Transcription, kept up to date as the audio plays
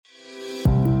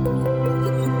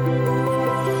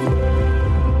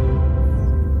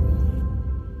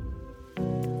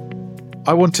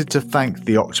I wanted to thank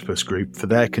the Octopus Group for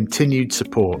their continued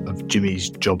support of Jimmy's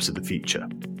Jobs of the Future.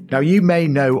 Now, you may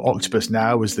know Octopus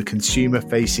now as the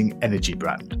consumer-facing energy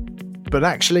brand, but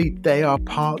actually they are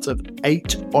part of 8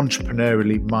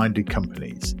 entrepreneurially minded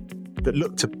companies that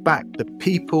look to back the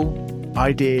people,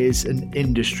 ideas and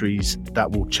industries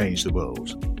that will change the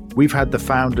world. We've had the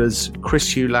founders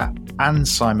Chris Hewlett and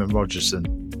Simon Rogerson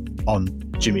on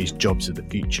Jimmy's Jobs of the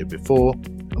Future before,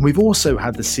 and we've also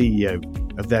had the CEO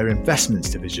of their investments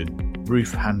division,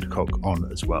 Ruth Hancock, on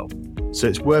as well. So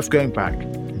it's worth going back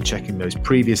and checking those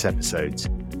previous episodes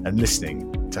and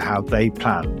listening to how they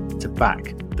plan to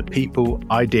back the people,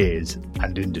 ideas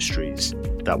and industries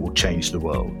that will change the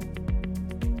world.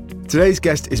 Today's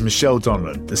guest is Michelle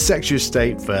Donelan, the Secretary of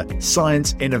State for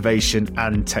Science, Innovation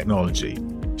and Technology.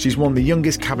 She's one of the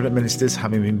youngest cabinet ministers,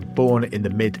 having been born in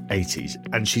the mid-80s,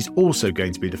 and she's also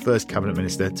going to be the first cabinet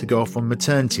minister to go off on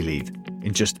maternity leave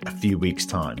in just a few weeks'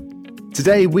 time.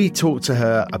 Today, we talk to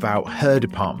her about her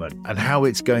department and how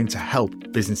it's going to help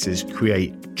businesses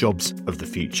create jobs of the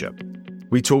future.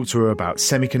 We talk to her about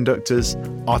semiconductors,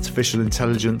 artificial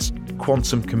intelligence,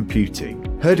 quantum computing.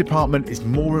 Her department is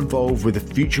more involved with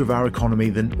the future of our economy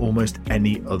than almost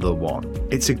any other one.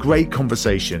 It's a great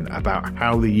conversation about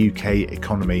how the UK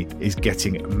economy is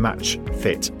getting match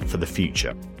fit for the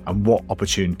future and what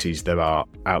opportunities there are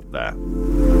out there.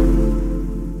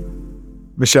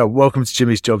 Michelle, welcome to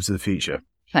Jimmy's Jobs of the Future.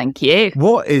 Thank you.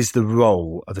 What is the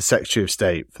role of the Secretary of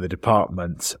State for the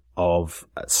Department of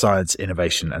Science,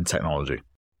 Innovation and Technology?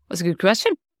 That's a good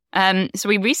question. So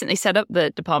we recently set up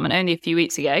the department only a few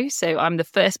weeks ago. So I'm the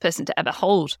first person to ever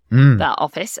hold that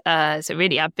office. So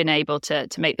really, I've been able to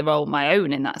make the role my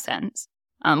own in that sense.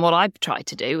 And what I've tried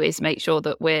to do is make sure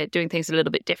that we're doing things a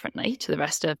little bit differently to the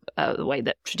rest of the way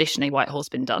that traditionally Whitehall's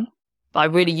been done, by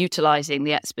really utilising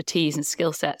the expertise and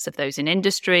skill sets of those in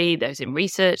industry, those in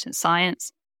research and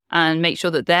science, and make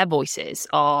sure that their voices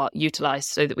are utilised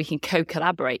so that we can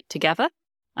co-collaborate together.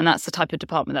 And that's the type of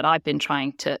department that I've been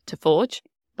trying to forge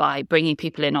by bringing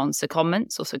people in on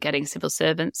secondments, also getting civil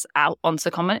servants out on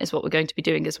secondment is what we're going to be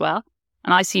doing as well.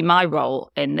 And I see my role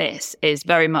in this is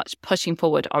very much pushing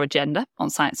forward our agenda on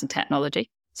science and technology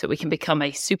so we can become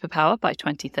a superpower by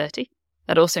 2030.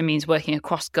 That also means working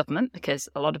across government because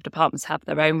a lot of departments have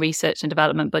their own research and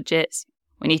development budgets.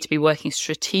 We need to be working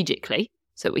strategically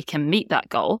so that we can meet that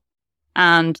goal.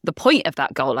 And the point of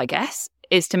that goal, I guess,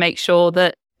 is to make sure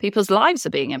that people's lives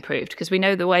are being improved because we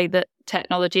know the way that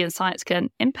technology and science can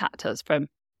impact us, from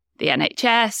the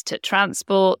NHS to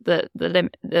transport.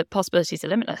 The possibilities are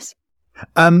limitless.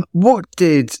 What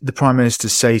did the Prime Minister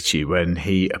say to you when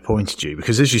he appointed you?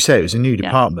 Because as you say, it was a new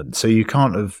department, so you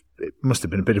can't have, it must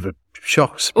have been a bit of a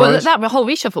shock, surprise. Well, that whole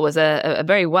reshuffle was a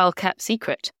very well-kept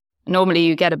secret. Normally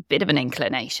you get a bit of an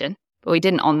inclination, but we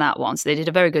didn't on that one, so they did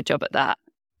a very good job at that.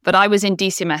 But I was in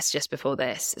DCMS just before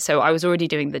this, so I was already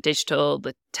doing the digital,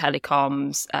 the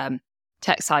telecoms,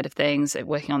 tech side of things,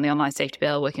 working on the online safety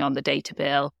bill, working on the data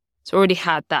bill. So I already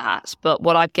had that, but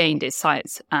what I've gained is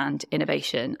science and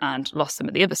innovation and lost some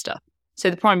of the other stuff.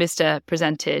 So the Prime Minister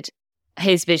presented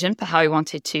his vision for how he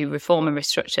wanted to reform and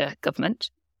restructure government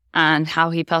and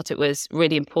how he felt it was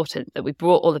really important that we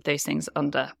brought all of those things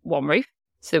under one roof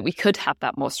so that we could have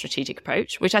that more strategic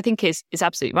approach, which I think is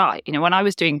absolutely right. You know, when I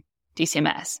was doing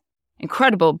DCMS,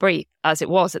 incredible brief as it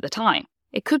was at the time,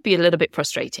 it could be a little bit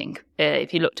frustrating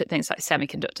if you looked at things like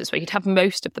semiconductors, where you'd have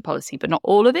most of the policy, but not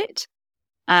all of it.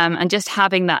 And just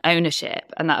having that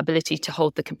ownership and that ability to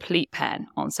hold the complete pen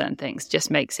on certain things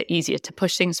just makes it easier to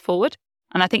push things forward.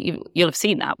 And I think you'll have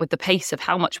seen that with the pace of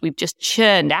how much we've just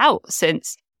churned out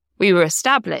since we were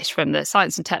established, from the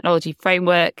science and technology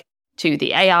framework to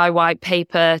the AI white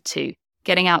paper to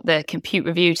getting out the compute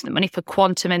review to the money for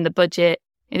quantum in the budget.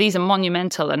 These are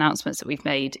monumental announcements that we've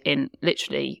made in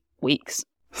literally weeks.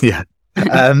 Yeah.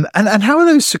 And how are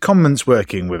those secondments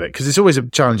working with it? Because it's always a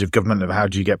challenge of government of how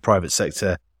do you get private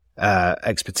sector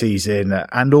expertise in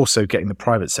and also getting the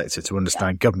private sector to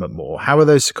understand government more. How are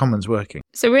those secondments working?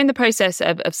 So we're in the process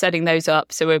of setting those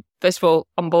up. So we're first of all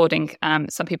onboarding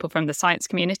some people from the science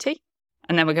community,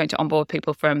 and then we're going to onboard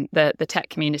people from the tech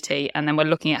community, and then we're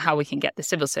looking at how we can get the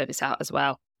civil service out as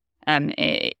well.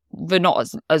 For not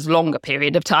as long a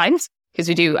period of times, because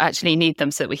we do actually need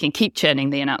them so that we can keep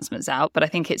churning the announcements out. But I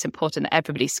think it's important that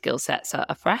everybody's skill sets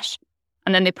are fresh.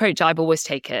 And then the approach I've always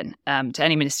taken to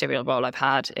any ministerial role I've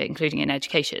had, including in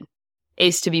education,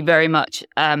 is to be very much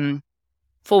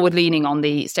forward-leaning on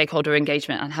the stakeholder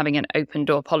engagement and having an open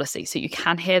door policy so you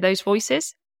can hear those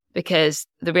voices. Because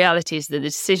the reality is that the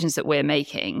decisions that we're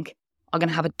making are going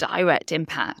to have a direct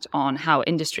impact on how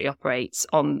industry operates,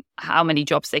 on how many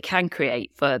jobs they can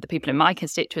create for the people in my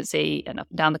constituency and up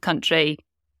and down the country,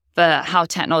 for how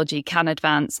technology can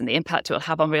advance and the impact it will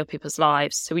have on real people's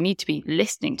lives. So we need to be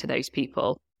listening to those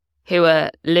people who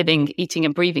are living, eating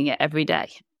and breathing it every day.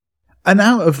 And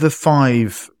out of the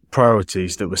 5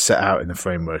 priorities that were set out in the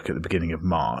framework at the beginning of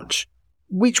March,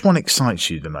 which one excites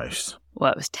you the most?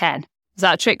 Well, it was 10. Is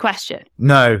that a trick question?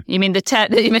 No. You mean the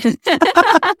 10? You mean...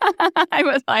 I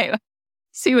was like,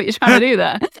 see what you're trying to do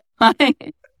there. I'm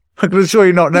going to show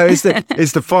you not. No, it's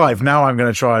the 5. Now I'm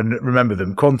going to try and remember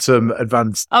them. Quantum,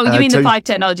 advanced... Oh, you mean the 5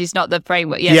 technologies, not the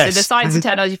framework? Yeah, yes. So the Science and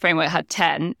Technology Framework had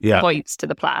 10 points to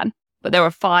the plan, but there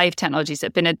were 5 technologies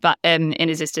that have been in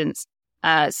existence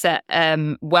set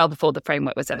well before the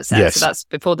framework was ever set. Yes. So that's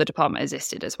before the department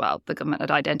existed as well. The government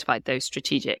had identified those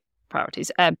strategic priorities.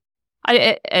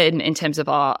 In terms of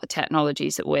our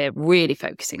technologies that we're really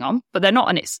focusing on, but they're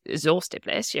not an exhaustive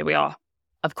list. Yeah, we are,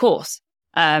 of course,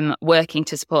 working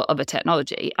to support other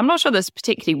technology. I'm not sure there's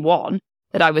particularly one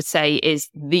that I would say is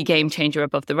the game changer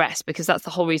above the rest, because that's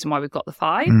the whole reason why we've got the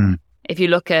 5. If you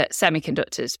look at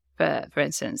semiconductors, for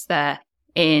instance, they're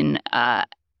in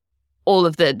all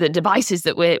of the devices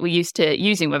that we're used to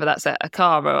using, whether that's a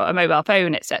car or a mobile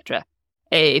phone, etc.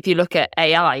 If you look at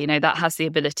AI, that has the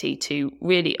ability to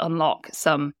really unlock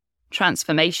some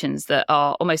transformations that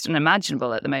are almost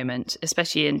unimaginable at the moment,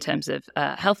 especially in terms of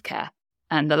healthcare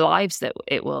and the lives that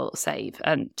it will save.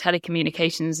 And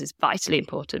telecommunications is vitally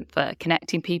important for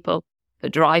connecting people, for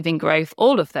driving growth.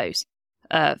 All of those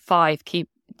 5 key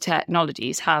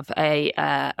technologies have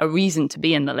a reason to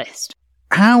be in the list.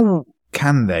 How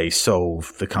can they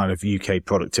solve the kind of UK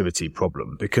productivity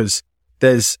problem? Because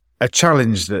there's a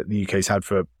challenge that the UK's had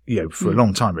for a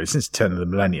long time, really, since the turn of the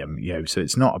millennium, so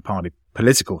it's not a party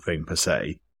political thing per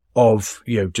se, of,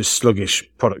 just sluggish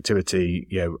productivity,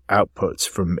 outputs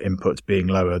from inputs being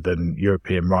lower than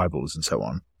European rivals and so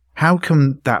on. How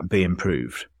can that be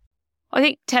improved? I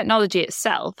think technology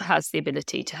itself has the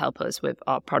ability to help us with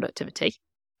our productivity,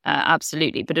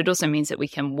 absolutely, but it also means that we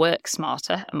can work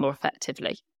smarter and more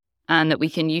effectively, and that we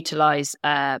can utilize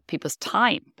people's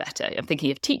time better. I'm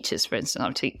thinking of teachers, for instance.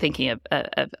 I'm thinking of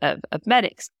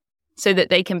medics, so that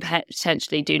they can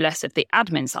potentially do less of the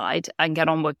admin side and get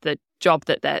on with the job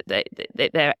that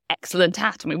they're excellent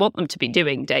at, and we want them to be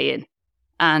doing day in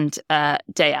and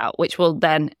day out, which will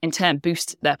then in turn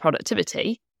boost their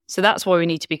productivity. So that's why we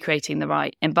need to be creating the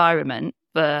right environment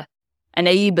for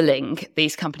enabling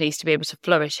these companies to be able to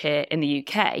flourish here in the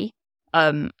UK.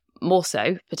 More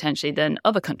so, potentially, than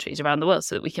other countries around the world,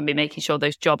 so that we can be making sure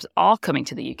those jobs are coming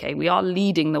to the UK. We are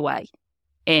leading the way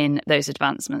in those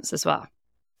advancements as well.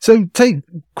 So take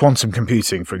quantum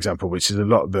computing, for example, which is a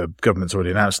lot of the government's already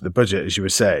announced in the budget, as you were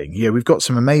saying. Yeah, we've got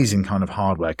some amazing kind of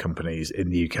hardware companies in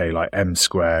the UK, like M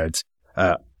Squared,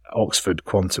 Oxford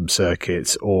Quantum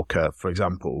Circuits, Orca, for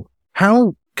example.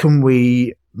 How can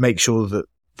we make sure that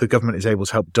the government is able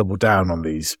to help double down on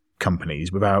these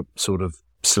companies without sort of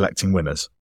selecting winners?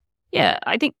 Yeah,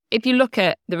 I think if you look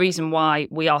at the reason why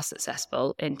we are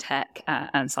successful in tech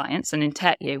and science, and in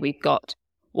tech, we've got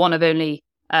one of only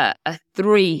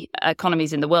 3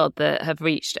 economies in the world that have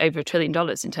reached over $1 trillion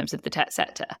in terms of the tech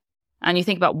sector. And you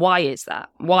think about, why is that?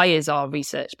 Why is our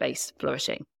research base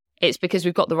flourishing? It's because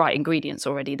we've got the right ingredients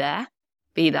already there,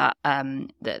 be that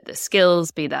the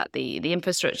skills, be that the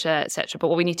infrastructure, etc. But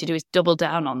what we need to do is double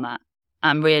down on that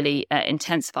and really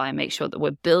intensify and make sure that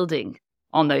we're building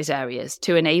on those areas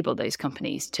to enable those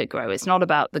companies to grow. It's not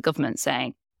about the government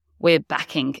saying we're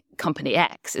backing company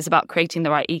X. It's about creating the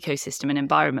right ecosystem and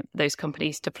environment for those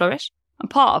companies to flourish. And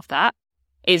part of that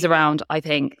is around, I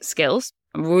think, skills.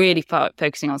 I'm really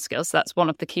focusing on skills. So that's one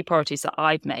of the key priorities that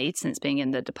I've made since being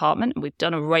in the department. And we've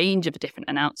done a range of different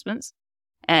announcements,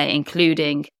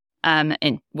 including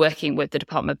in working with the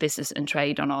Department of Business and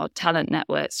Trade on our talent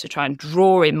networks to try and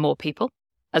draw in more people,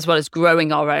 as well as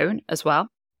growing our own as well.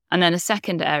 And then a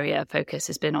second area of focus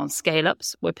has been on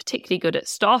scale-ups. We're particularly good at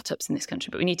startups in this country,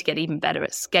 but we need to get even better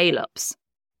at scale-ups.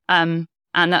 And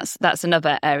that's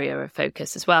another area of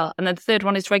focus as well. And then the third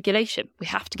one is regulation. We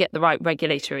have to get the right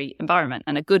regulatory environment.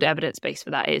 And a good evidence base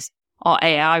for that is our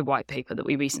AI white paper that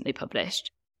we recently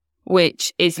published,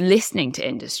 which is listening to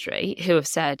industry who have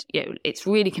said, it's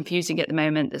really confusing at the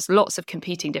moment. There's lots of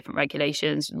competing different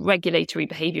regulations. Regulatory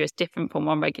behavior is different from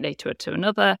one regulator to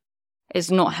another.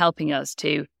 It's not helping us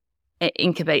to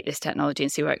incubate this technology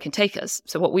and see where it can take us.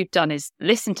 So what we've done is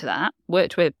listen to that,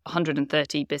 worked with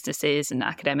 130 businesses and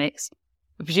academics.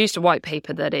 We produced a white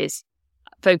paper that is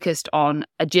focused on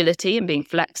agility and being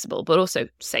flexible, but also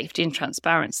safety and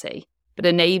transparency, but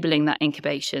enabling that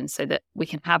incubation so that we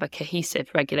can have a cohesive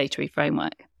regulatory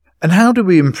framework. And how do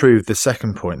we improve the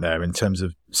second point there in terms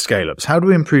of scale-ups? How do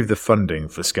we improve the funding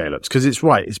for scale-ups? Because it's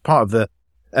right, it's part of the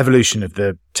evolution of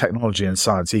the technology and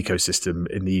science ecosystem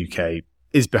in the UK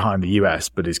is behind the US,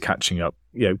 but is catching up,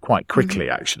 quite quickly,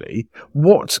 actually.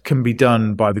 What can be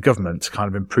done by the government to kind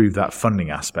of improve that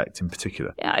funding aspect in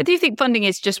particular? Yeah, I do think funding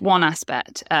is just one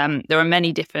aspect. There are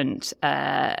many different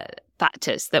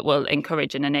factors that will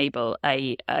encourage and enable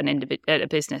a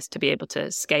business to be able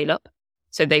to scale up.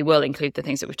 So they will include the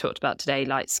things that we've talked about today,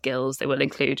 like skills. They will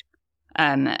include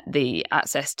the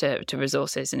access to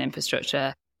resources and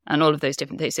infrastructure and all of those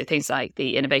different things. So things like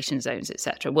the innovation zones,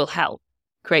 etc., will help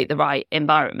create the right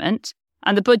environment.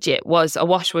 And the budget was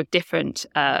awash with different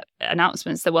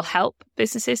announcements that will help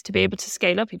businesses to be able to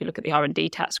scale up. If you look at the R&D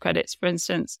tax credits, for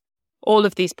instance, all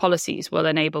of these policies will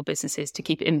enable businesses to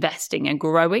keep investing and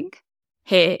growing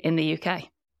here in the UK.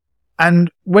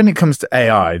 And when it comes to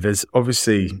AI,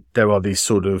 there are these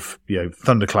sort of,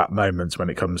 thunderclap moments when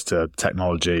it comes to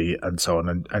technology and so on.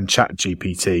 And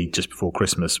ChatGPT just before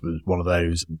Christmas was one of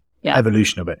those. Yeah.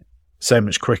 Evolution of it so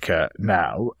much quicker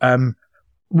now.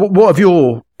 What have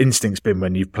your instincts been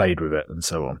when you've played with it and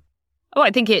so on? Oh,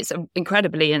 I think it's an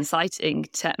incredibly exciting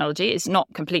technology. It's not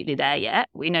completely there yet.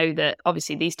 We know that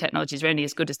obviously these technologies are only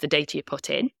as good as the data you put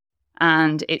in,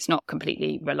 and it's not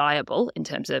completely reliable in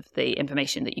terms of the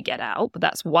information that you get out. But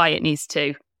that's why it needs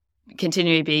to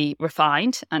continually be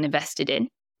refined and invested in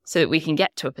so that we can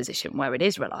get to a position where it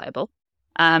is reliable.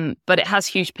 But it has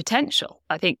huge potential.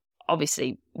 I think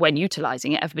obviously, when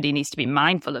utilising it, everybody needs to be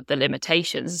mindful of the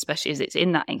limitations, especially as it's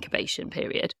in that incubation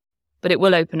period. But it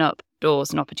will open up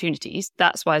doors and opportunities.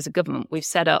 That's why, as a government, we've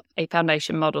set up a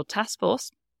foundation model task force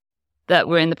that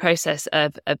we're in the process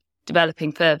of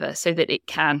developing further so that it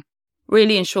can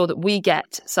really ensure that we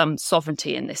get some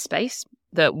sovereignty in this space,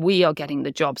 that we are getting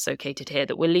the jobs located here,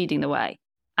 that we're leading the way,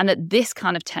 and that this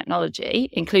kind of technology,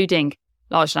 including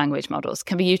large language models,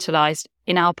 can be utilised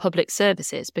in our public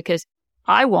services, because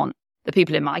I want the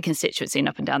people in my constituency and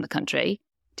up and down the country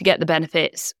to get the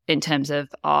benefits in terms of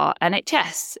our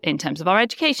NHS, in terms of our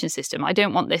education system. I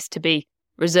don't want this to be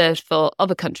reserved for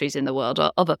other countries in the world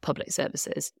or other public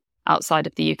services outside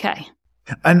of the UK.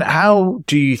 And how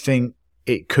do you think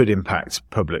it could impact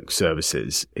public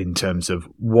services in terms of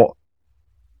what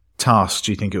tasks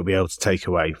do you think it will be able to take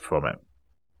away from it?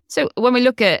 So when we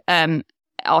look at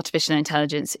artificial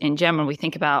intelligence in general, we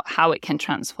think about how it can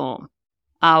transform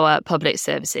our public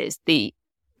services.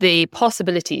 The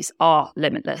possibilities are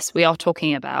limitless. We are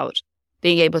talking about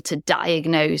being able to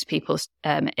diagnose people's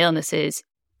illnesses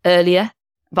earlier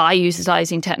by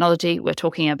utilising technology. We're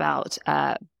talking about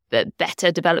the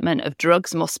better development of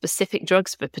drugs, more specific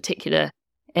drugs for particular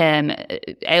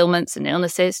ailments and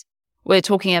illnesses. We're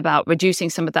talking about reducing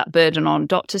some of that burden on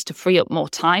doctors to free up more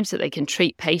time so they can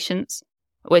treat patients.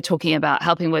 We're talking about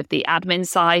helping with the admin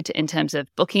side in terms of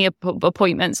booking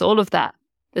appointments, all of that.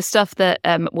 The stuff that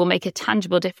will make a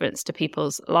tangible difference to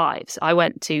people's lives. I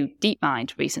went to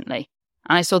DeepMind recently,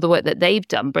 and I saw the work that they've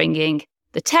done, bringing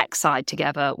the tech side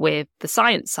together with the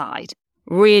science side,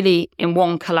 really in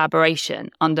one collaboration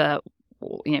under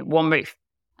one roof.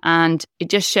 And it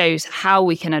just shows how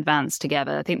we can advance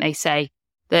together. I think they say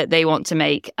that they want to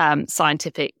make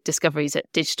scientific discoveries at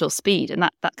digital speed, and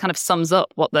that kind of sums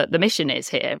up what the mission is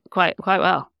here quite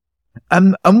well.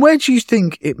 And where do you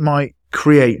think it might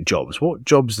create jobs? What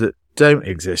jobs that don't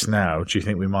exist now do you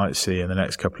think we might see in the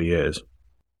next couple of years?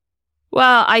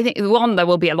 Well, I think, one, there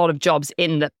will be a lot of jobs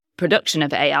in the production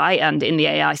of AI and in the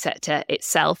AI sector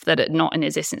itself that are not in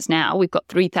existence now. We've got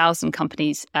 3,000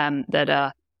 companies that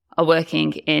are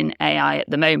working in AI at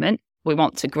the moment. We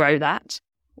want to grow that.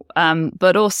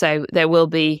 But also there will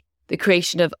be the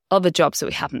creation of other jobs that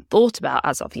we haven't thought about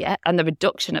as of yet, and the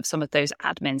reduction of some of those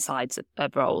admin sides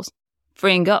of roles,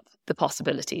 freeing up the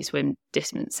possibilities within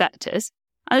different sectors.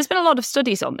 And there's been a lot of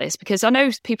studies on this, because I know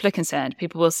people are concerned.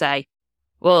 People will say,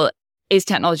 well, is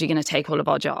technology going to take all of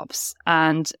our jobs?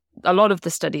 And a lot of the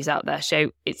studies out there show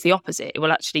it's the opposite. It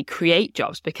will actually create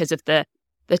jobs because of the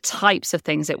types of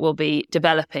things it will be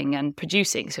developing and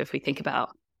producing. So if we think about,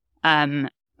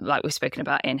 like we've spoken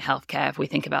about in healthcare, if we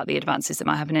think about the advances that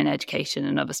might happen in education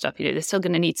and other stuff, they're still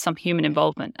going to need some human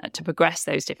involvement to progress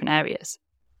those different areas.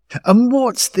 And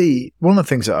one of the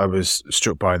things that I was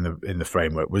struck by in the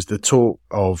framework was the talk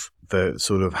of the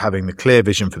sort of having the clear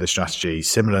vision for the strategy,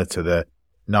 similar to the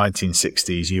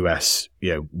 1960s US,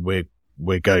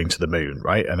 we're going to the moon,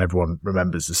 right? And everyone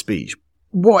remembers the speech.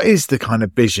 What is the kind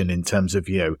of vision in terms of,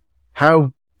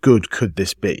 how good could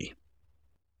this be?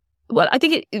 Well, I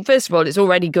think first of all, it's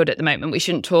already good at the moment. We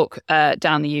shouldn't talk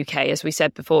down the UK. As we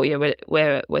said before,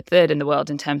 we're third in the world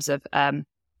in terms of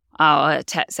our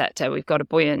tech sector. We've got a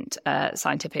buoyant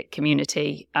scientific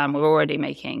community, and we're already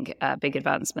making big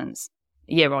advancements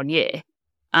year on year.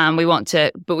 And we want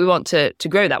to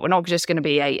grow that. We're not just going to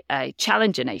be a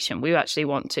challenger nation. We actually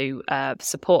want to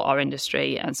support our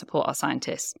industry and support our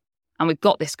scientists. And we've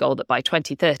got this goal that by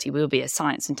 2030, we'll be a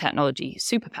science and technology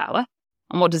superpower.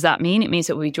 And what does that mean? It means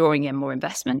that we'll be drawing in more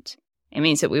investment. It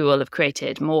means that we will have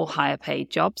created more higher paid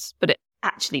jobs, but it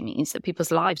actually means that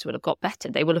people's lives will have got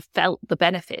better. They will have felt the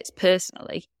benefits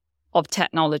personally of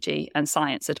technology and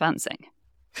science advancing.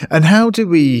 And how do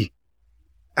we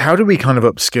kind of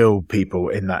upskill people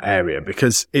in that area?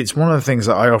 Because it's one of the things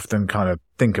that I often kind of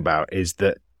think about is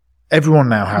that everyone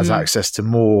now has access to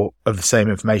more of the same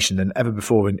information than ever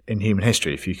before in human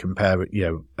history. If you compare,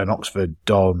 an Oxford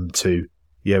Don to,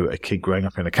 a kid growing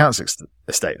up in a council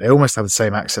estate, they almost have the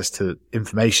same access to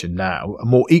information now, a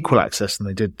more equal access than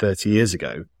they did 30 years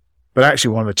ago. But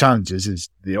actually one of the challenges is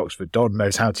the Oxford Don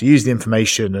knows how to use the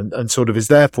information and sort of is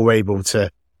therefore able to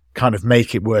kind of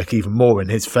make it work even more in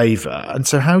his favour. And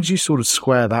so how do you sort of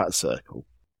square that circle?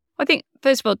 I think,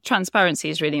 first of all, transparency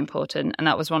is really important. And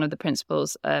that was one of the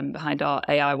principles behind our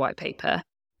AI white paper,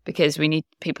 because we need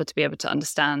people to be able to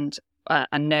understand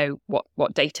and know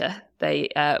what data they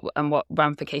and what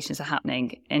ramifications are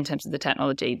happening in terms of the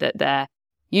technology that they're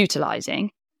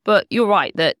utilising. But you're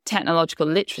right that technological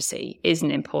literacy is an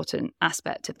important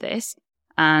aspect of this.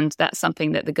 And that's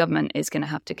something that the government is going to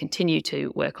have to continue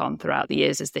to work on throughout the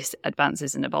years as this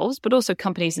advances and evolves. But also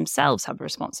companies themselves have a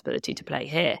responsibility to play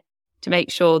here to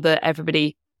make sure that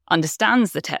everybody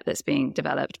understands the tech that's being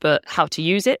developed, but how to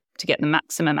use it to get the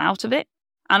maximum out of it,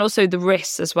 and also the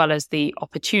risks as well as the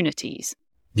opportunities.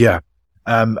 Yeah.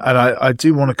 And I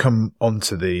do want to come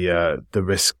onto the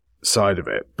risk side of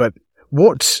it, but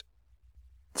what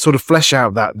sort of flesh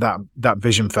out that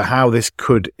vision for how this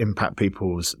could impact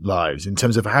people's lives in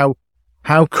terms of how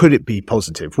could it be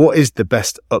positive? What is the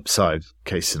best upside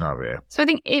case scenario? So I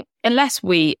think unless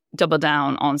we double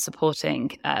down on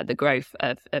supporting the growth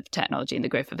of technology and the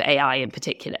growth of AI in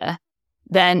particular,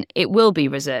 then it will be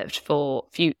reserved for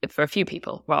a few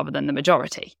people rather than the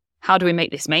majority. How do we make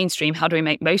this mainstream? How do we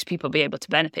make most people be able to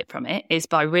benefit from it? Is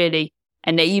by really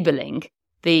enabling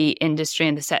the industry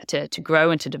and the sector to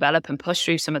grow and to develop and push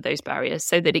through some of those barriers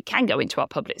so that it can go into our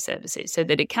public services, so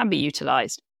that it can be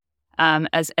utilised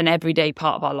as an everyday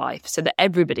part of our life, so that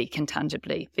everybody can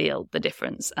tangibly feel the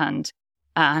difference and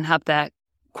have their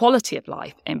quality of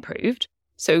life improved.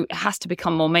 So it has to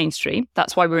become more mainstream.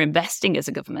 That's why we're investing as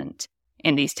a government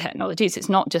in these technologies. It's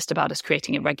not just about us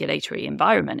creating a regulatory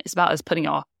environment. It's about us putting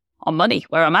our money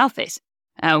where our mouth is.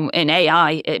 In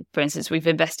AI, for instance, we've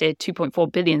invested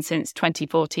 2.4 billion since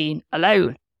 2014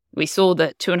 alone. We saw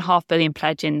the 2.5 billion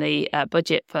pledge in the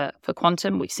budget for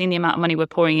quantum. We've seen the amount of money we're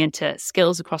pouring into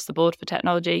skills across the board for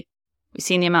technology. We've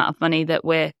seen the amount of money that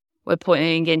we're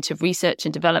putting into research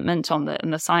and development on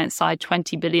the science side,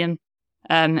 20 billion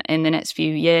in the next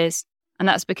few years. And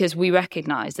that's because we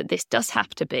recognise that this does have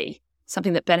to be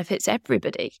something that benefits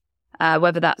everybody.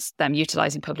 Whether that's them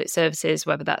utilising public services,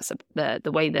 whether that's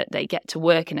the way that they get to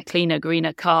work in a cleaner,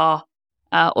 greener car,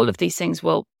 all of these things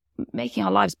will making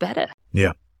our lives better.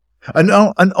 Yeah. And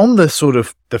on the sort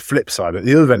of the flip side, at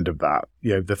the other end of that,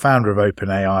 the founder of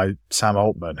OpenAI, Sam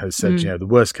Altman, has said, the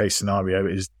worst case scenario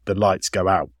is the lights go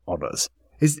out on us.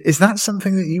 Is that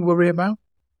something that you worry about?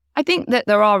 I think that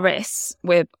there are risks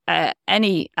with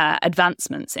any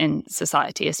advancements in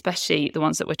society, especially the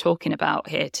ones that we're talking about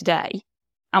here today.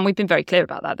 And we've been very clear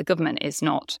about that. The government is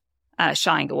not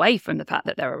shying away from the fact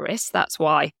that there are risks. That's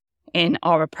why in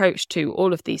our approach to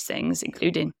all of these things,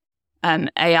 including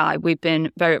AI, we've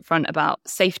been very upfront about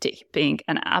safety being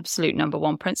an absolute number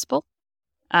one principle,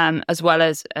 as well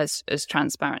as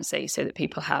transparency, so that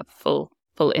people have full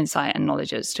insight and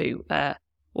knowledge as to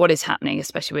what is happening,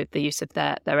 especially with the use of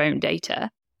their own data.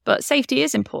 But safety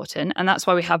is important, and that's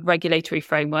why we have regulatory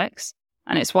frameworks.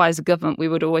 And it's why, as a government, we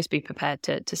would always be prepared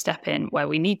to step in where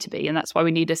we need to be. And that's why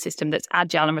we need a system that's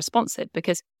agile and responsive,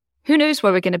 because who knows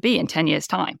where we're going to be in 10 years'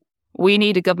 time? We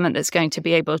need a government that's going to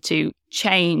be able to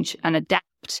change and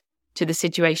adapt to the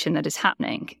situation that is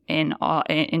happening in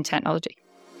technology.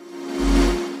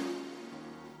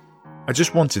 I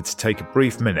just wanted to take a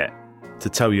brief minute to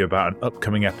tell you about an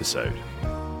upcoming episode.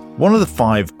 One of the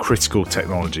 5 critical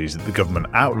technologies that the government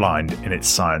outlined in its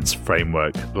science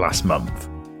framework last month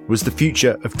was the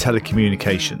future of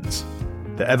telecommunications,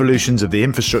 the evolutions of the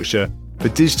infrastructure for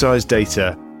digitised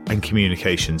data and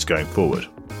communications going forward.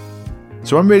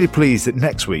 So I'm really pleased that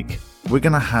next week we're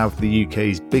going to have the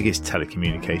UK's biggest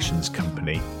telecommunications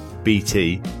company,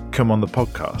 BT, come on the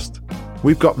podcast.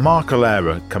 We've got Mark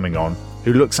Alera coming on,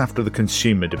 who looks after the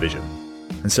consumer division.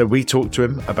 And so we talked to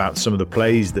him about some of the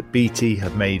plays that BT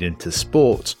have made into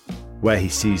sport, where he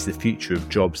sees the future of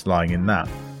jobs lying in that,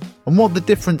 and what the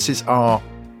differences are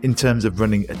in terms of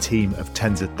running a team of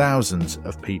tens of thousands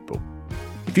of people.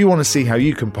 If you want to see how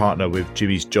you can partner with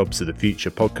Jimmy's Jobs of the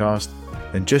Future podcast,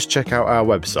 then just check out our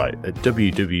website at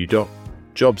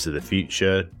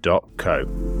www.jobsofthefuture.co.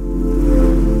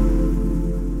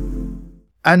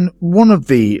 And one of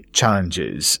the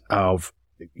challenges of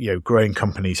growing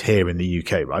companies here in the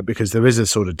UK, right? Because there is a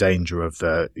sort of danger of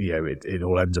it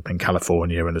all ends up in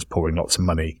California and there's pouring lots of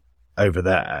money over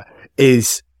there,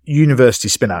 is university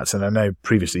spin-outs. And I know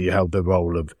previously you held the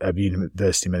role of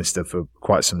university minister for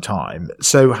quite some time.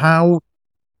 So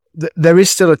there is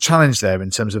still a challenge there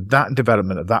in terms of that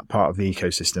development of that part of the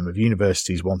ecosystem of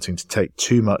universities wanting to take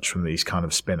too much from these kind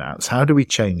of spin-outs. How do we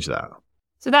change that?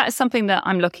 So that is something that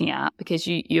I'm looking at, because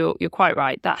you're quite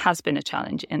right. That has been a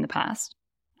challenge in the past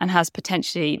and has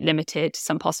potentially limited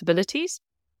some possibilities,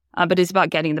 but it's about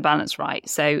getting the balance right.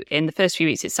 So in the first few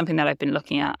weeks, it's something that I've been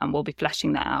looking at, and we'll be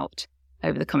fleshing that out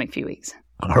over the coming few weeks.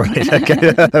 All right,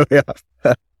 okay.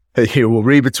 You will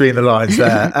read between the lines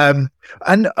there.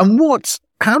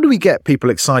 How do we get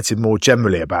people excited more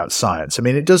generally about science? I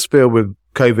mean, it does feel with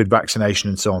COVID vaccination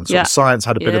and so on, science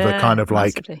had a bit of a kind of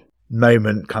massively.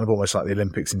 Moment, kind of almost like the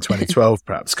Olympics in 2012,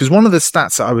 perhaps. Because one of the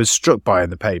stats that I was struck by in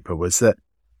the paper was that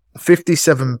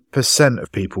 57% of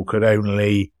people could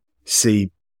only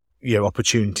see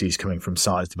opportunities coming from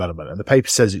science development, and the paper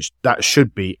says that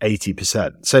should be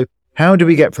 80%. So how do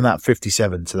we get from that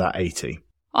 57 to that 80?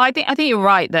 I think you're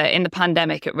right that in the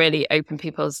pandemic it really opened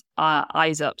people's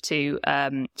eyes up to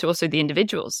also the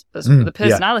individuals, the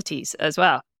personalities as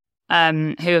well,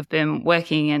 who have been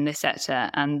working in this sector,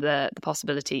 and the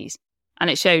possibilities. And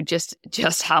it showed just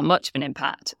how much of an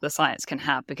impact the science can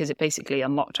have, because it basically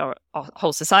unlocked our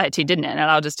whole society, didn't it? And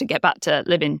allowed us to get back to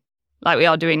living like we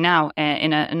are doing now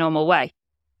in a normal way.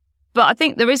 But I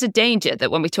think there is a danger that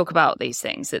when we talk about these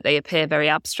things, that they appear very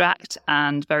abstract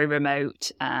and very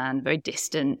remote and very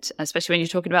distant, especially when you're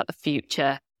talking about the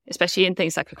future, especially in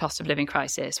things like a cost of living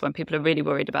crisis, when people are really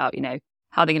worried about,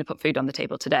 how they're going to put food on the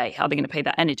table today, how they're going to pay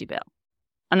that energy bill.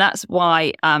 And that's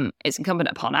why it's incumbent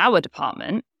upon our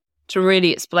department to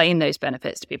really explain those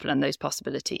benefits to people and those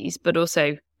possibilities, but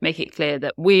also make it clear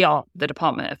that we are the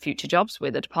Department of Future Jobs.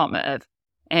 We're the Department of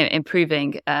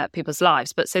improving people's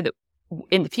lives, but so that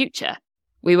in the future,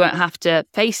 we won't have to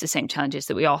face the same challenges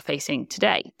that we are facing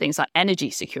today. Things like energy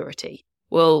security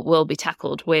will be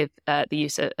tackled with the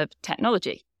use of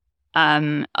technology,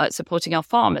 supporting our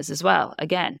farmers as well,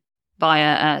 again,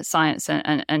 via science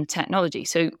and technology.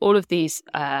 So all of these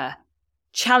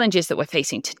challenges that we're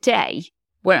facing today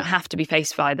won't have to be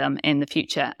faced by them in the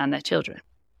future and their children.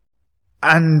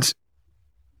 And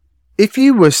if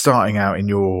you were starting out in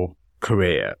your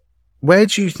career, where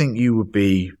do you think you would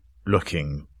be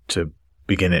looking to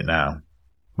begin it now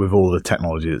with all the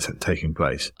technology that's taking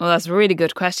place? Well, that's a really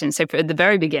good question. So at the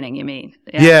very beginning, you mean?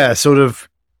 Yeah, kind of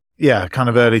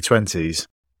early 20s.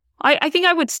 I think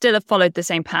I would still have followed the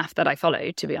same path that I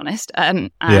followed, to be honest.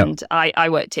 I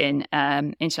worked in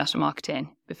international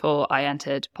marketing before I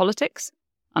entered politics.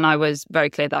 And I was very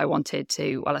clear that I wanted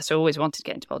to, I still always wanted to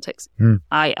get into politics.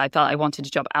 I felt I wanted a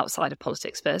job outside of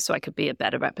politics first, so I could be a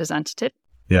better representative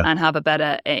and have a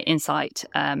better insight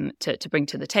to bring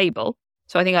to the table.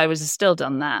 So I think I would have still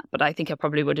done that, but I think I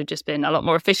probably would have just been a lot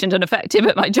more efficient and effective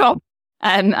at my job.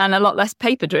 And a lot less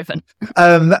paper-driven.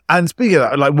 And speaking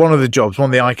of that, like one of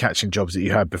the eye-catching jobs that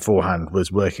you had beforehand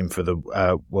was working for the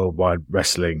Worldwide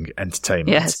Wrestling Entertainment.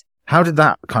 Yes. How did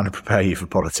that kind of prepare you for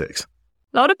politics?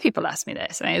 A lot of people ask me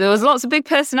this. I mean, there was lots of big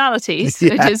personalities,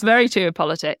 which is very true of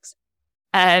politics.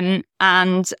 And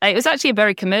it was actually a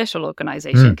very commercial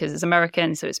organisation because it's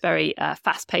American, so it's very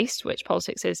fast-paced, which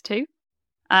politics is too.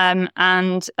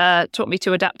 And taught me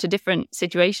to adapt to different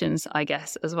situations, I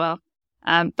guess, as well.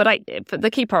 But the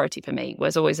key priority for me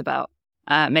was always about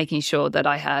making sure that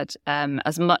I had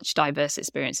as much diverse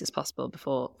experience as possible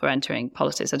before entering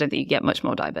politics. I don't think you get much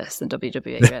more diverse than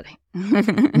WWE,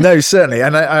 really. No, certainly.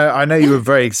 And I know you were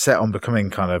very set on becoming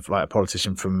kind of like a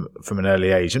politician from an early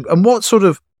age. And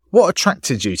what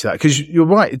attracted you to that? Because you're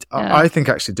right. Yeah. I think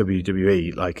actually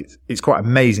WWE, like it's quite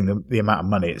amazing the amount of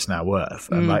money it's now worth.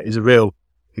 And like is a real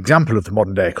example of the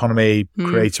modern day economy,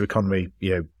 creator economy,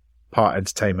 part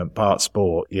entertainment, part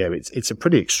sport. It's a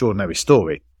pretty extraordinary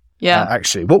story. Yeah.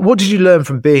 Actually, what did you learn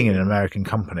from being in an American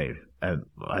company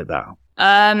like that?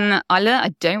 I learned I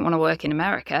don't want to work in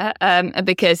America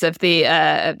because of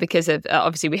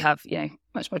obviously we have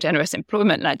much more generous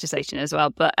employment legislation as well.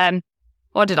 But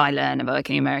what did I learn about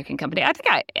working in an American company? I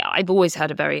think I've always had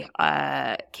a very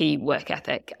key work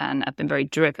ethic and I've been very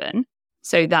driven.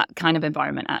 So that kind of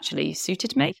environment actually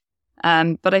suited me.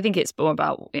 But I think it's more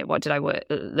about what did I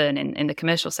learn in the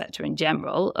commercial sector in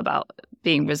general about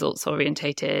being results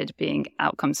orientated, being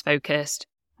outcomes focused,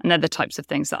 and they're the types of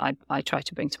things that I try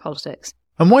to bring to politics.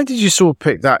 And why did you sort of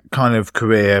pick that kind of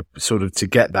career sort of to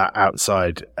get that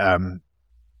outside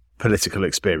political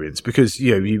experience? Because,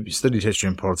 you studied history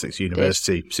and politics at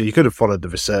university, so you could have followed the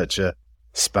researcher,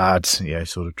 SPAD,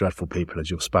 sort of dreadful people as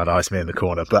you'll SPAD-ice me in the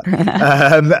corner. But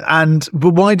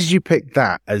but why did you pick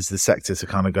that as the sector to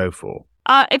kind of go for?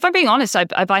 If I'm being honest,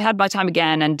 if I had my time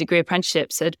again and degree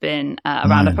apprenticeships had been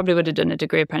around, I probably would have done a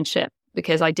degree apprenticeship,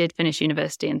 because I did finish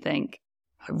university and think,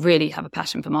 I really have a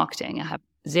passion for marketing. I have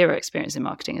zero experience in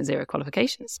marketing and zero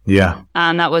qualifications. Yeah.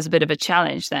 And that was a bit of a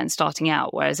challenge then starting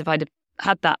out. Whereas if I'd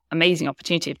had that amazing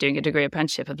opportunity of doing a degree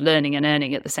apprenticeship, of learning and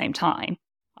earning at the same time,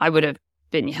 I would have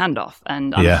bitten your hand off.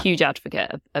 And I'm a huge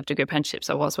advocate of degree apprenticeships.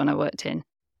 I was when I worked in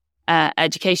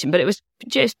education. But it was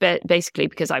just basically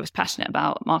because I was passionate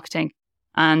about marketing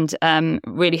and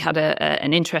really had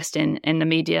an interest in the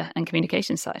media and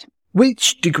communication side.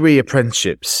 Which degree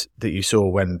apprenticeships that you saw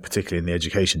when, particularly in the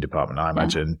education department, I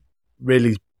imagine,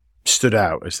 really stood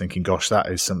out as thinking, gosh, that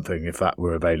is something, if that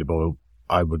were available,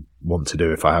 I would want to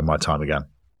do if I had my time again?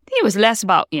 I think it was less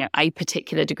about, a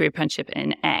particular degree apprenticeship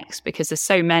in X, because there's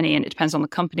so many and it depends on the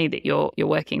company that you're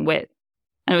working with.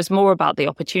 And it was more about the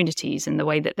opportunities and the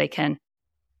way that they can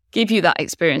give you that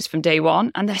experience from day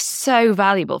one. And they're so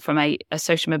valuable from a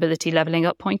social mobility levelling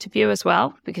up point of view as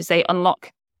well, because they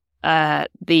unlock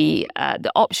the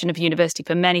option of university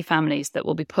for many families that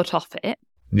will be put off it.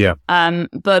 Yeah.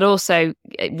 But also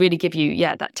really give you,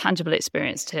 that tangible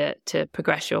experience to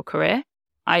progress your career.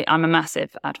 I'm a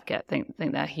massive advocate. I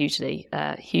think they're hugely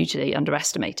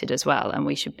underestimated as well. And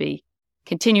we should be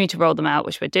continuing to roll them out,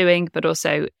 which we're doing, but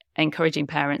also encouraging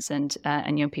parents and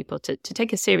young people to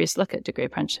take a serious look at degree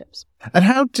apprenticeships. And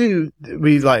how do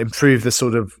we improve the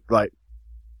sort of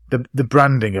the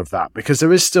branding of that? Because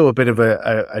there is still a bit of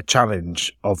a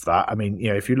challenge of that. I mean,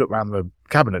 if you look around the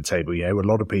cabinet table, a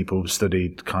lot of people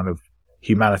studied kind of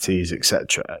humanities,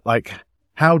 etc.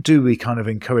 How do we kind of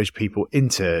encourage people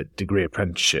into degree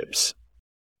apprenticeships?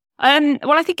 Well,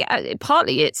 I think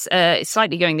partly it's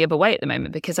slightly going the other way at the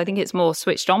moment, because I think it's more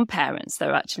switched on parents that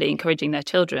are actually encouraging their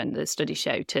children, the studies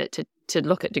show, to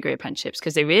look at degree apprenticeships,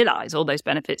 because they realise all those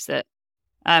benefits that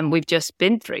we've just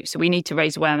been through. So we need to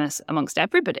raise awareness amongst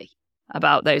everybody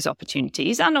about those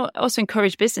opportunities, and also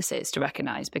encourage businesses to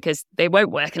recognise, because they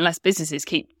won't work unless businesses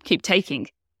keep taking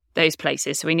those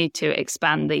places. So we need to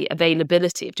expand the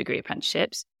availability of degree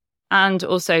apprenticeships and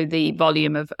also the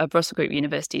volume of Russell Group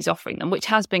universities offering them, which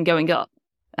has been going up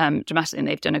dramatically, and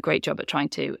they've done a great job at trying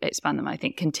to expand them, I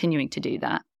think, continuing to do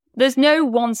that. There's no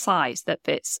one size that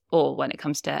fits all when it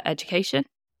comes to education.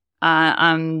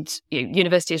 And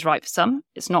university is right for some,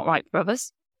 it's not right for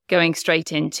others. Going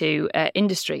straight into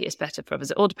industry is better for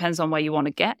others. It all depends on where you want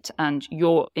to get and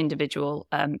your individual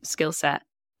skill set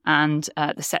and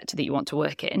the sector that you want to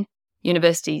work in.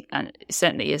 University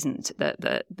certainly isn't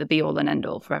the be all and end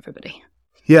all for everybody.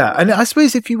 Yeah, and I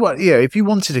suppose if you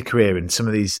wanted a career in some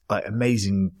of these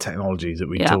amazing technologies that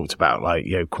we talked about,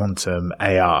 quantum,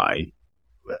 AI,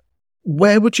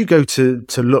 where would you go to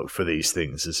look for these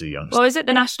things as a youngster? Well, I was at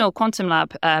the National Quantum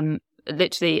Lab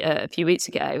literally a few weeks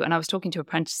ago, and I was talking to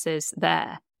apprentices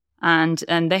there, and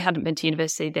they hadn't been to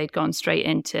university. They'd gone straight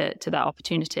into that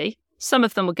opportunity. Some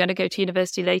of them were going to go to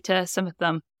university later, some of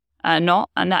them not,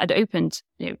 and that had opened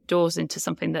doors into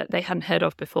something that they hadn't heard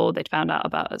of before, they'd found out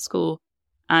about at school,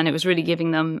 and it was really giving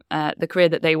them the career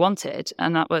that they wanted,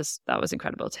 and that was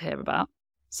incredible to hear about.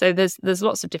 So there's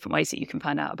lots of different ways that you can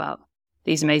find out about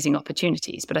these amazing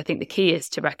opportunities, but I think the key is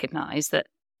to recognise that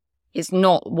it's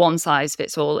not one size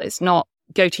fits all. It's not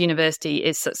go to university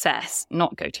is success,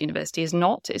 not go to university is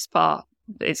not.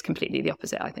 It's completely the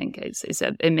opposite, I think. It's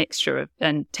a mixture of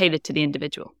and tailored to the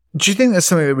individual. Do you think there's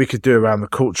something that we could do around the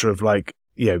culture of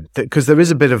because there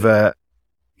is a bit of a,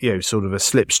 sort of a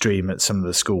slipstream at some of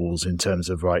the schools in terms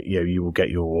of, you will get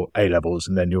your A-levels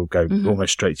and then you'll go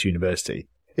almost straight to university.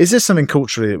 Is there something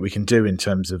culturally that we can do in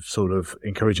terms of sort of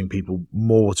encouraging people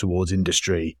more towards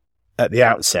industry at the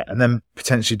outset and then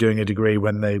potentially doing a degree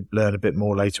when they learn a bit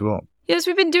more later on? Yes,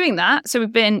 we've been doing that. So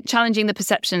we've been challenging the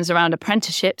perceptions around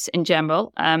apprenticeships in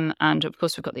general. And of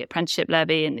course, we've got the apprenticeship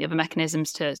levy and the other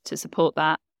mechanisms to support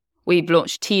that. We've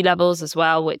launched T-levels as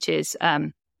well, which is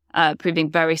proving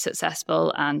very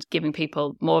successful and giving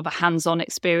people more of a hands-on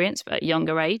experience at a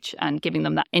younger age and giving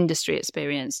them that industry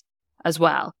experience as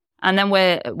well. And then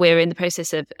we're in the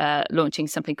process of launching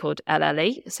something called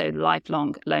LLE, so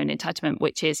Lifelong Loan Entitlement,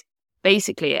 which is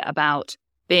basically about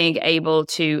being able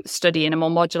to study in a more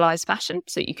modularized fashion.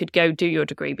 So you could go do your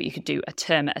degree, but you could do a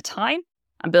term at a time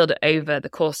and build it over the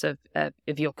course of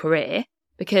your career,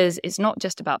 because it's not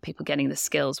just about people getting the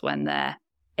skills when they're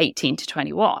 18 to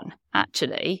 21.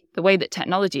 Actually, the way that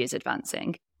technology is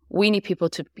advancing, we need people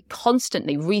to be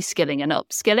constantly reskilling and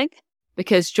upskilling,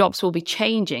 because jobs will be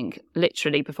changing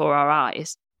literally before our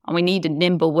eyes. And we need a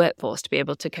nimble workforce to be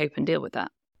able to cope and deal with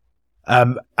that.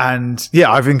 And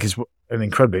yeah, I think it's an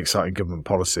incredibly exciting government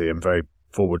policy and very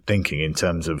forward thinking in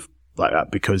terms of like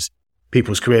that, because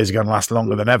people's careers are going to last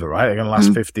longer than ever, right? They're going to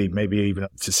last 50, maybe even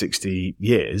up to 60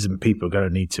 years, and people are going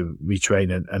to need to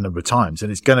retrain a number of times.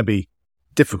 And it's going to be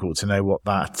difficult to know what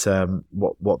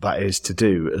that is to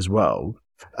do as well.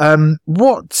 In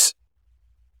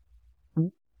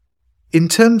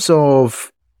terms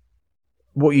of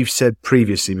what you've said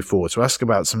previously before, to ask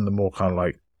about some of the more kind of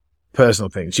like personal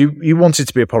things, you wanted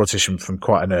to be a politician from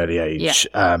quite an early age,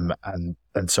 and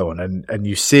so on, and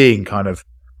you seeing kind of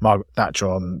Margaret Thatcher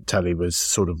on telly was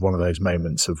sort of one of those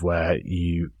moments of where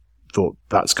you thought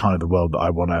that's kind of the world that I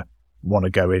want to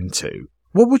go into.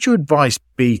 What would your advice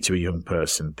be to a young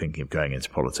person thinking of going into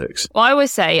politics? Well, I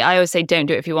always say don't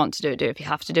do it if you want to do it, do it if you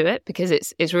have to do it, because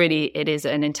it is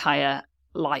an entire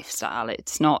lifestyle.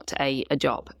 It's not a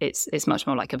job. It's much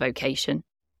more like a vocation.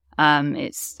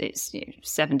 It's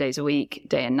 7 days a week,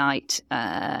 day and night,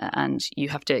 and you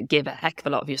have to give a heck of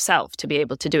a lot of yourself to be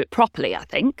able to do it properly, I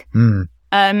think.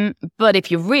 But if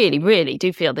you really, really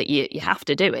do feel that you have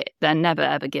to do it, then never,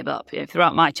 ever give up.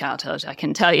 Throughout my childhood, I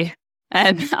can tell you,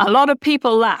 a lot of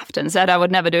people laughed and said I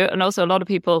would never do it. And also a lot of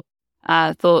people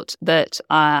thought that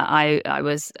I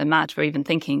was mad for even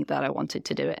thinking that I wanted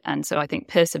to do it. And so I think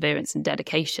perseverance and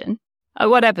dedication, at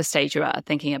whatever stage you're at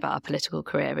thinking about a political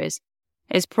career, is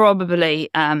probably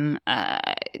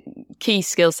key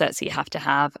skill sets that you have to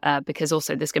have, because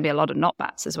also there's going to be a lot of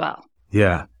knockbacks as well.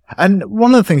 Yeah. And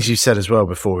one of the things you said as well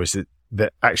before is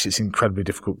that actually it's incredibly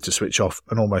difficult to switch off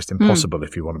and almost impossible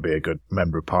if you want to be a good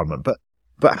member of parliament.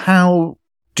 But how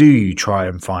do you try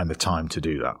and find the time to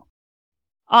do that?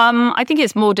 I think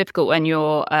it's more difficult when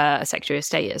you're a Secretary of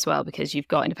State as well, because you've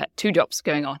got in effect two jobs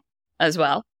going on as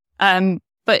well.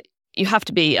 But you have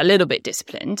to be a little bit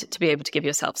disciplined to be able to give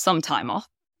yourself some time off,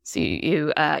 so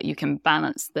you can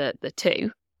balance the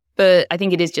two. But I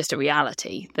think it is just a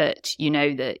reality that you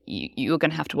know that you're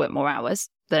going to have to work more hours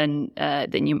than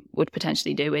you would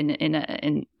potentially do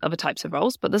in other types of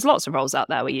roles. But there's lots of roles out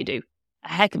there where you do a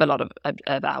heck of a lot of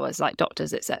hours, like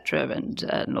doctors, etc., and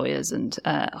lawyers, and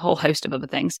a whole host of other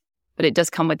things. But it does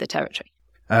come with the territory.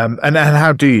 And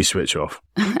how do you switch off?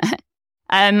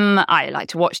 I like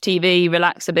to watch TV,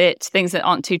 relax a bit, things that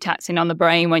aren't too taxing on the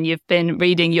brain when you've been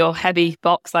reading your heavy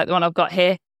box like the one I've got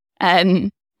here.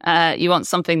 You want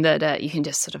something that you can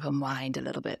just sort of unwind a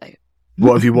little bit.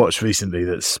 What have you watched recently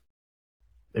that's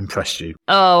impressed you?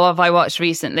 Oh, what have I watched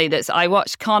recently? I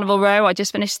watched Carnival Row. I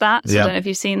just finished that. So I don't know if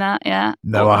you've seen that. Yeah.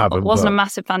 No, I haven't. I wasn't a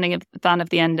massive fan of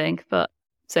the ending, but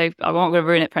so I won't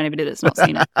ruin it for anybody that's not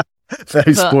seen it.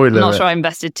 No spoiler. I'm not sure I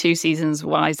invested 2 seasons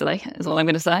wisely, is all I'm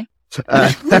going to say.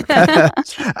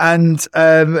 And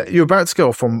you're about to go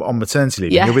off on maternity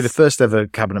leave. Yes. You'll be the first ever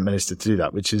cabinet minister to do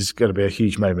that, which is going to be a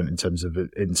huge moment in terms of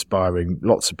inspiring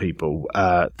lots of people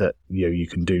that you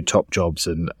can do top jobs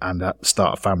and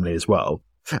start a family as well.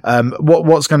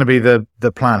 What's going to be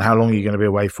the plan? How long are you going to be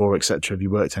away for, etc.? Have you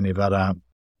worked any of that out?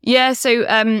 Yeah, so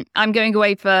I'm going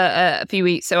away for a few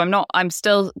weeks. So I'm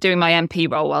still doing my MP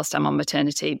role whilst I'm on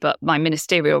maternity, but my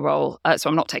ministerial role, so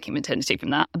I'm not taking maternity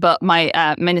from that, but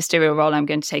my ministerial role, I'm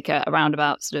going to take around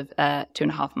about sort of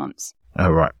 2.5 months. Oh,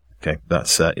 right. Okay.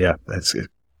 That's,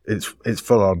 it's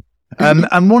full on.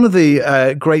 And one of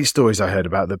the great stories I heard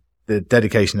about the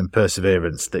dedication and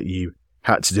perseverance that you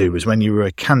had to do was when you were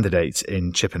a candidate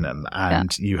in Chippenham,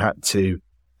 and you had to,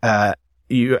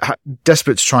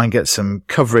 desperate to try and get some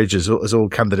coverage as all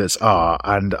candidates are,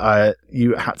 and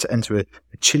you had to enter a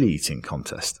chili eating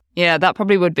contest. Yeah, that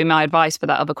probably would be my advice for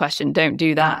that other question. Don't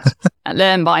do that.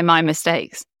 Learn by my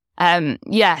mistakes.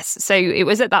 Yes, so it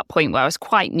was at that point where I was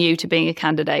quite new to being a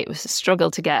candidate. It was a struggle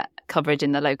to get coverage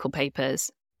in the local papers.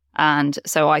 And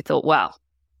so I thought, well,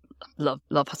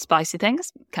 love spicy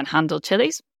things, can handle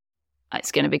chilies.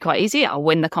 It's going to be quite easy. I'll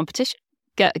win the competition.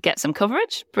 Get some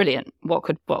coverage. Brilliant. What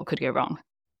could go wrong?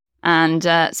 And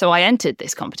so I entered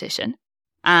this competition.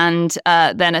 And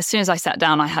then as soon as I sat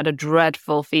down, I had a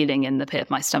dreadful feeling in the pit of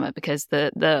my stomach, because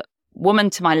the woman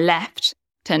to my left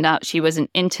turned out she was an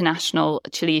international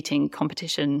chili eating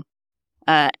competition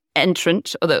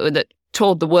entrant, or that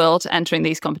toured the world entering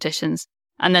these competitions.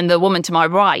 And then the woman to my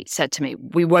right said to me,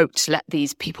 "We won't let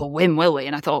these people win, will we?"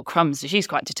 And I thought, crumbs, she's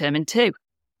quite determined too.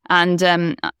 And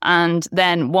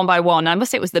then one by one, I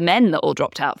must say it was the men that all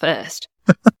dropped out first.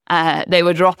 They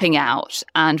were dropping out,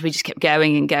 and we just kept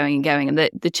going and going and going. And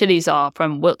the chilies are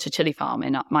from Wiltshire Chili Farm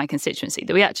in my constituency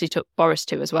that we actually took Boris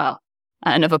to as well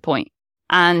at another point.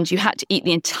 And you had to eat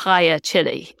the entire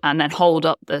chili and then hold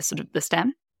up the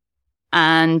stem.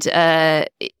 And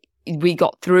we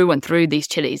got through and through these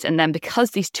chilies. And then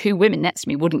because these two women next to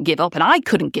me wouldn't give up, and I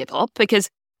couldn't give up because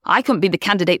I couldn't be the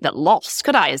candidate that lost,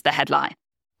 could I, as the headline?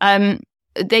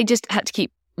 They just had to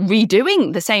keep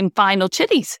redoing the same final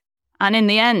chilies. And in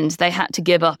the end, they had to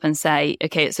give up and say,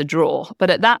 okay, it's a draw. But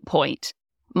at that point,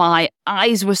 my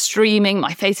eyes were streaming.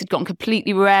 My face had gone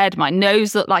completely red. My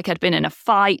nose looked like I'd been in a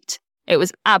fight. It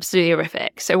was absolutely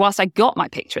horrific. So whilst I got my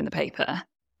picture in the paper,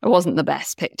 it wasn't the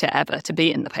best picture ever to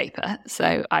be in the paper.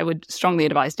 So I would strongly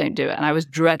advise don't do it. And I was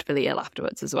dreadfully ill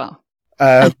afterwards as well.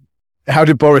 How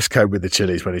did Boris cope with the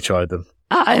chilies when he tried them?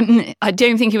 I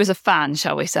don't think he was a fan,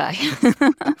 shall we say.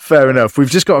 Fair enough. We've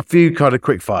just got a few kind of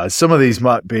quick fires. Some of these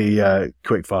might be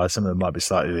quick fires. Some of them might be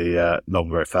slightly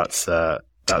longer, if that's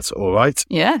all right.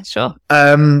 Yeah, sure.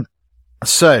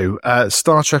 So,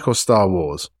 Star Trek or Star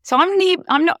Wars? So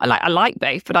I'm not like, I like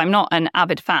both, but I'm not an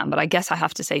avid fan. But I guess I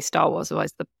have to say Star Wars,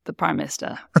 otherwise the Prime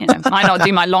Minister, might not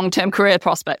do my long-term career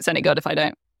prospects any good if I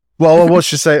don't. Well, what's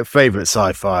your favourite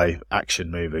sci-fi action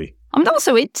movie? I'm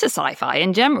also into sci-fi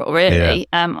in general, really.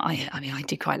 Yeah. I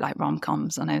do quite like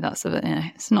rom-coms. I know that's a bit,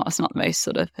 it's not the most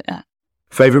sort of.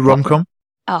 Favourite rom-com?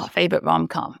 Oh, favourite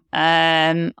rom-com.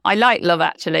 I like Love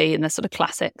Actually and the sort of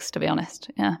classics, to be honest.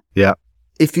 Yeah. Yeah.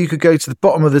 If you could go to the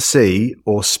bottom of the sea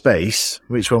or space,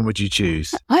 which one would you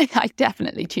choose? I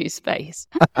definitely choose space.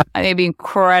 I think it'd be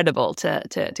incredible to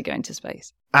go into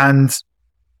space. And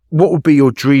what would be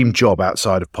your dream job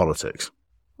outside of politics?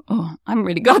 Oh, I haven't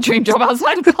really got a dream job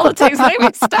outside of politics. Let me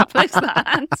establish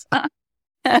that.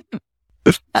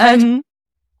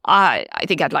 I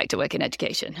think I'd like to work in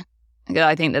education.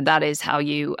 I think that is how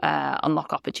you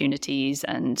unlock opportunities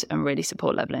and really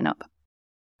support levelling up.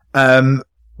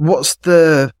 What's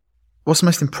the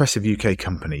most impressive UK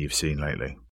company you've seen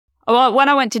lately? Well, when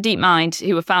I went to DeepMind,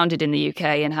 who were founded in the UK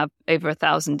and have over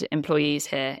 1,000 employees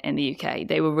here in the UK,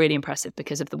 they were really impressive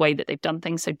because of the way that they've done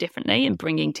things so differently and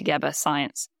bringing together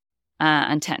science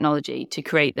and technology to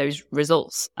create those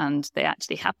results. And they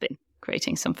actually have been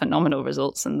creating some phenomenal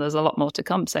results, and there's a lot more to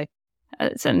come. So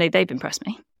certainly they've impressed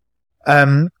me.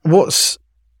 What's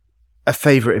a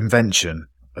favourite invention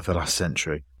of the last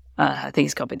century? I think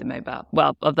it's got to be the mobile.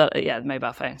 Well, the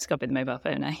mobile phone. It's got to be the mobile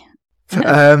phone, eh?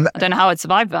 I don't know how I'd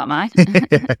survive that, mate.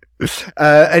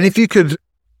 And if you could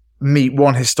meet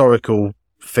one historical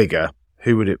figure,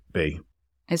 who would it be?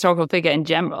 Historical figure in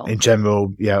general? In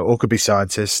general, yeah. Or could be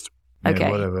scientist,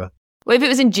 whatever. Well, if it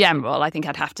was in general, I think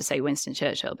I'd have to say Winston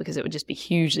Churchill, because it would just be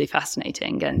hugely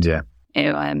fascinating.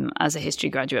 And as a history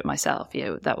graduate myself,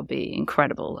 that would be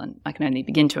incredible. And I can only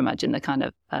begin to imagine the kind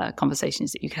of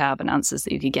conversations that you could have and answers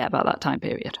that you could get about that time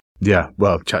period. Yeah,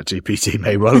 well, ChatGPT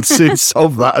may well soon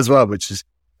solve that as well, which is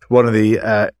one of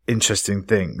the interesting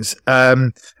things.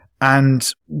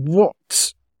 And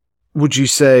what would you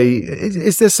say,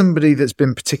 is there somebody that's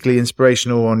been particularly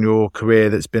inspirational on your career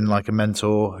that's been like a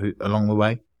mentor along the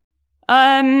way?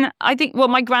 I think,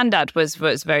 my granddad was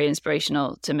very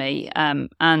inspirational to me, and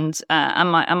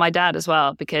my dad as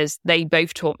well, because they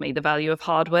both taught me the value of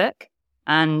hard work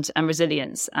and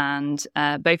resilience. And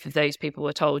both of those people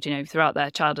were told, throughout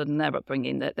their childhood and their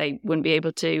upbringing, that they wouldn't be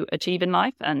able to achieve in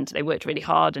life, and they worked really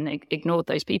hard and ignored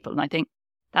those people. And I think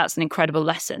that's an incredible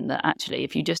lesson, that actually,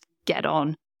 if you just get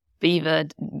on, beaver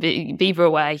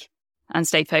away, and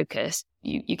stay focused,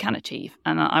 you can achieve.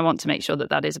 And I want to make sure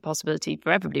that is a possibility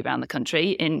for everybody around the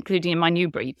country, including in my new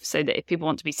brief, so that if people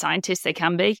want to be scientists, they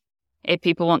can be. If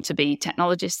people want to be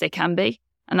technologists, they can be.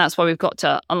 And that's why we've got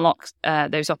to unlock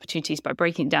those opportunities by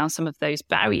breaking down some of those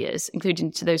barriers,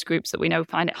 including to those groups that we know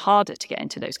find it harder to get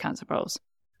into those kinds of roles.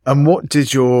 And what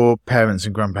did your parents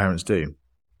and grandparents do?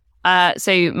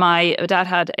 So my dad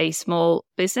had a small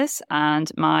business,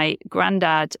 and my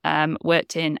granddad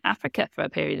worked in Africa for a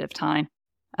period of time,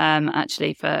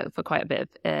 actually for quite a bit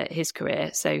of his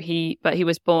career. But he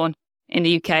was born in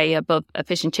the UK above a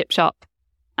fish and chip shop,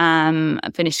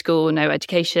 finished school, no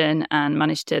education, and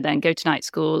managed to then go to night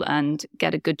school and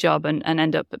get a good job and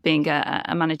end up being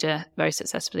a manager very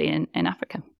successfully in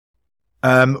Africa.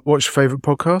 What's your favourite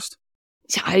podcast?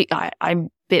 I'm a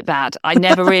bit bad. I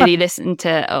never really listen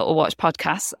to or watch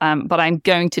podcasts, but I'm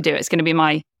going to do it. It's going to be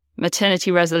my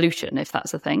maternity resolution, if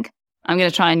that's a thing. I'm going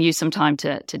to try and use some time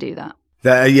to do that.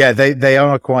 They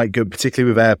are quite good,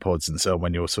 particularly with AirPods and so on,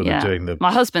 when you're sort of doing them.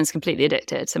 My husband's completely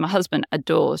addicted. So my husband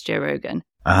adores Joe Rogan.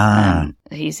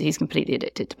 He's completely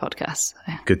addicted to podcasts.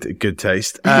 So. Good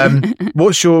taste.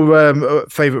 What's your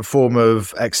favourite form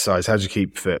of exercise? How do you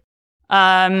keep fit?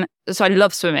 So I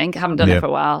love swimming. I haven't done it for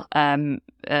a while.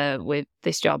 With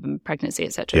this job and pregnancy,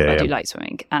 etc. But I do like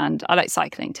swimming, and I like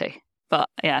cycling too. But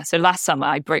yeah, so last summer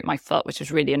I broke my foot, which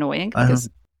was really annoying because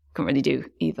I couldn't really do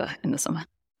either in the summer.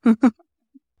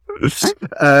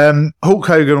 Hulk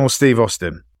Hogan or Steve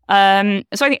Austin? So I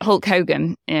think Hulk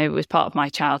Hogan, was part of my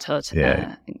childhood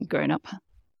growing up.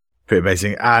 Pretty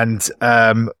amazing. And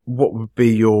what would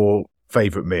be your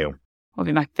favourite meal? What would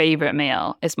be my favourite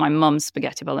meal? It's my mum's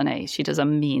spaghetti bolognese. She does a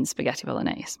mean spaghetti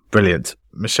bolognese. Brilliant.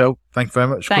 Michelle, thank you very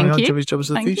much for coming on Jimmy's Jobs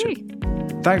of the Future.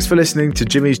 Thanks for listening to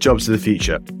Jimmy's Jobs of the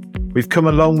Future. We've come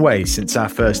a long way since our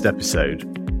first episode,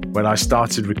 when I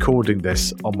started recording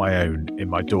this on my own in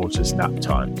my daughter's nap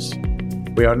times.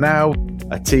 We are now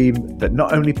a team that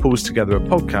not only pulls together a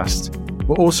podcast,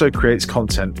 but also creates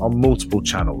content on multiple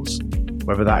channels,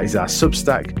 whether that is our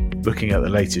Substack, looking at the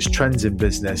latest trends in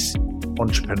business,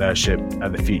 entrepreneurship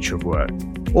and the future of work,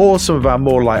 or some of our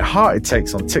more light-hearted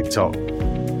takes on TikTok,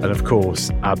 and of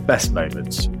course, our best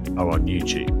moments are on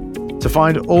YouTube. To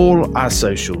find all our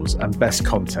socials and best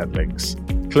content links,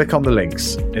 click on the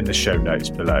links in the show notes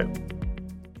below.